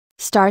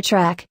Star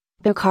Trek,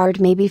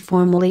 Picard may be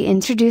formally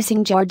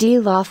introducing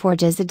Geordi La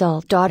Forge's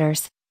adult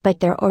daughters,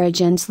 but their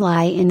origins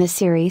lie in the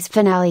series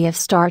finale of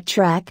Star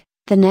Trek,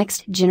 The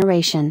Next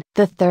Generation.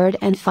 The third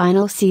and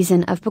final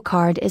season of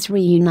Picard is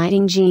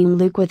reuniting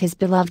Jean-Luc with his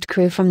beloved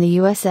crew from the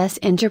USS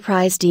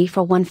Enterprise-D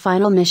for one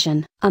final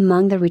mission.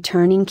 Among the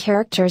returning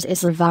characters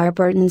is LeVar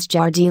Burton's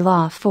Geordi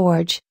La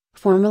Forge,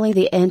 formerly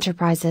the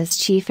Enterprise's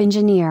chief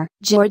engineer.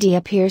 Geordi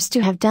appears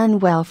to have done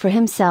well for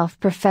himself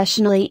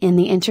professionally in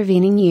the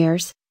intervening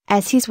years,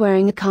 as he's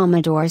wearing a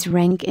Commodore's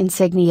rank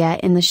insignia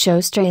in the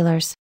show's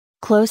trailers.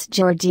 Close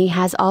Geordi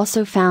has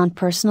also found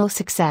personal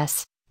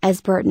success,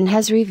 as Burton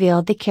has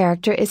revealed the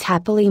character is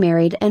happily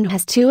married and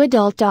has two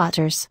adult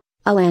daughters,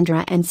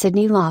 Alandra and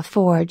Sydney La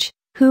Forge,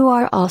 who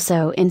are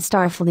also in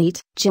Starfleet.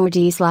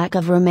 Geordi's lack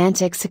of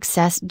romantic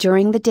success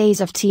during the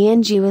days of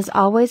TNG was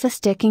always a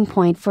sticking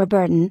point for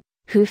Burton,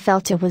 who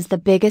felt it was the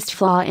biggest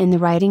flaw in the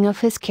writing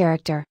of his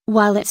character.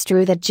 While it's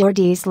true that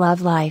Geordi's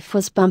love life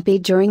was bumpy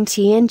during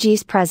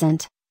TNG's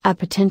present, a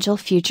potential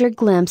future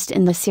glimpsed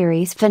in the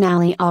series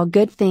finale All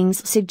Good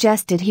Things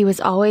suggested he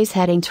was always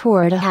heading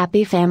toward a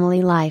happy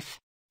family life.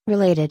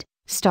 Related,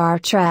 Star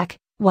Trek,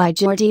 Why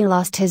Geordi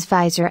Lost His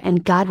Visor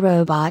and Got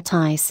Robot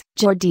Eyes.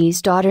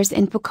 Geordi's daughters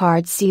in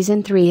Picard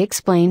Season 3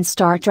 explains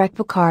Star Trek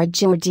Picard.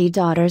 Geordi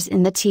daughters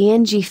in the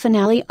TNG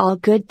finale All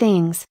Good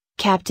Things.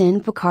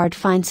 Captain Picard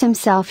finds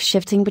himself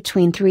shifting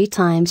between three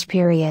times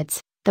periods: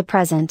 the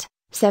present,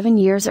 7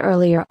 years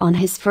earlier on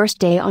his first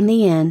day on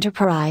the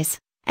Enterprise,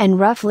 and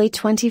roughly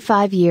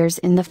 25 years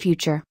in the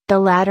future. The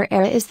latter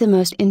era is the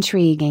most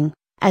intriguing,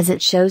 as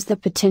it shows the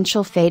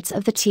potential fates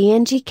of the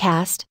TNG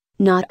cast,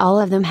 not all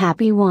of them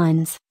happy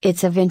ones.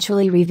 It's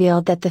eventually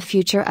revealed that the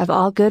future of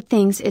All Good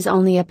Things is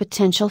only a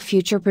potential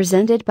future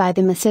presented by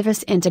the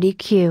mischievous entity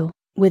Q,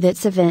 with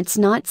its events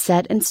not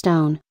set in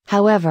stone.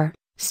 However,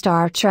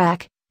 Star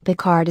Trek,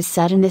 Picard is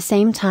set in the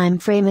same time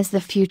frame as the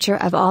future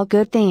of All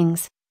Good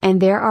Things, and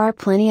there are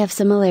plenty of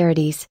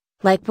similarities,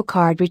 like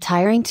Picard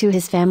retiring to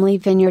his family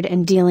vineyard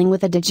and dealing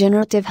with a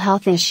degenerative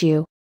health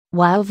issue.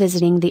 While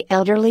visiting the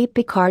elderly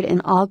Picard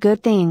in All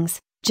Good Things,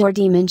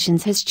 Geordi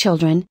mentions his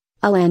children,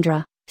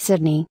 Alandra,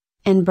 Sydney,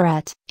 and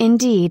Brett.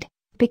 Indeed,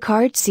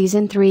 Picard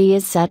Season 3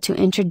 is set to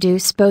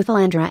introduce both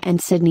Alandra and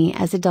Sydney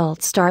as adult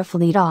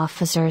Starfleet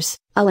officers.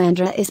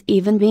 Alandra is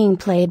even being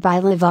played by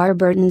LeVar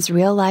Burton's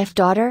real-life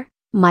daughter,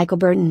 Michael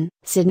Burton.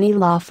 Sydney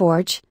La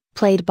Forge,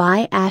 played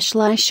by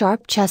Ashley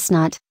Sharp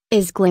Chestnut,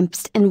 is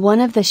glimpsed in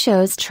one of the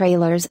show's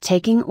trailers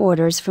taking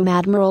orders from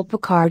Admiral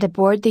Picard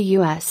aboard the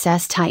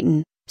USS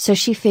Titan, so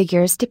she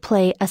figures to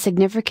play a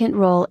significant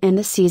role in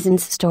the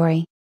season's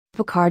story.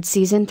 Picard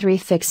Season 3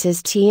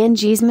 fixes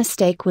TNG's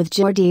mistake with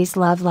Geordi's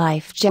love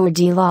life.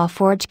 Geordi La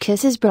Forge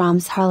kisses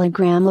Brahms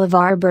hologram.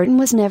 LeVar Burton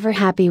was never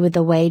happy with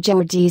the way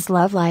Geordi's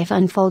love life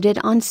unfolded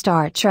on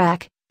Star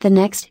Trek, The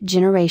Next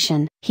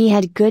Generation. He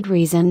had good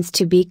reasons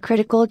to be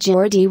critical.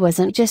 Geordi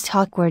wasn't just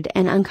awkward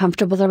and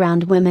uncomfortable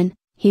around women,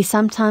 he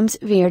sometimes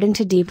veered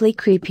into deeply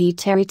creepy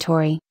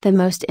territory. The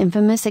most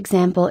infamous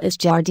example is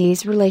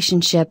Geordi's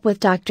relationship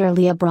with Dr.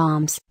 Leah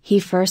Brahms. He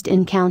first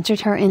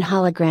encountered her in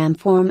hologram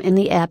form in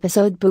the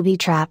episode Booby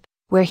Trap,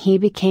 where he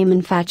became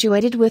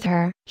infatuated with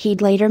her.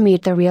 He'd later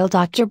meet the real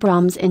Dr.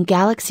 Brahms in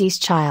Galaxy's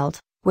Child,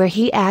 where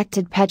he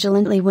acted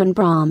petulantly when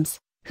Brahms,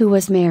 who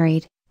was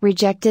married,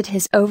 rejected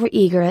his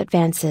overeager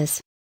advances.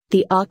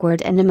 The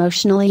awkward and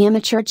emotionally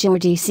immature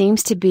Geordi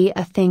seems to be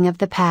a thing of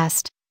the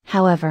past.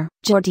 However,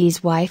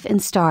 Geordi's wife in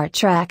Star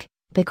Trek,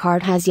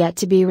 Picard has yet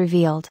to be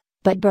revealed,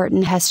 but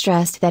Burton has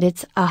stressed that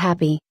it's a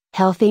happy,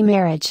 healthy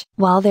marriage.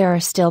 While there are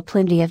still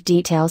plenty of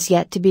details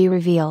yet to be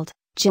revealed,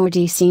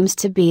 Geordi seems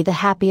to be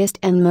the happiest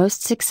and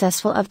most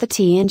successful of the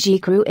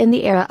TNG crew in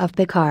the era of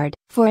Picard.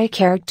 For a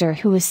character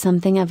who was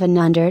something of an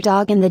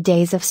underdog in the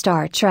days of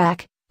Star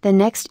Trek, The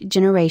Next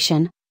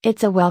Generation,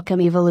 it's a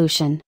welcome evolution.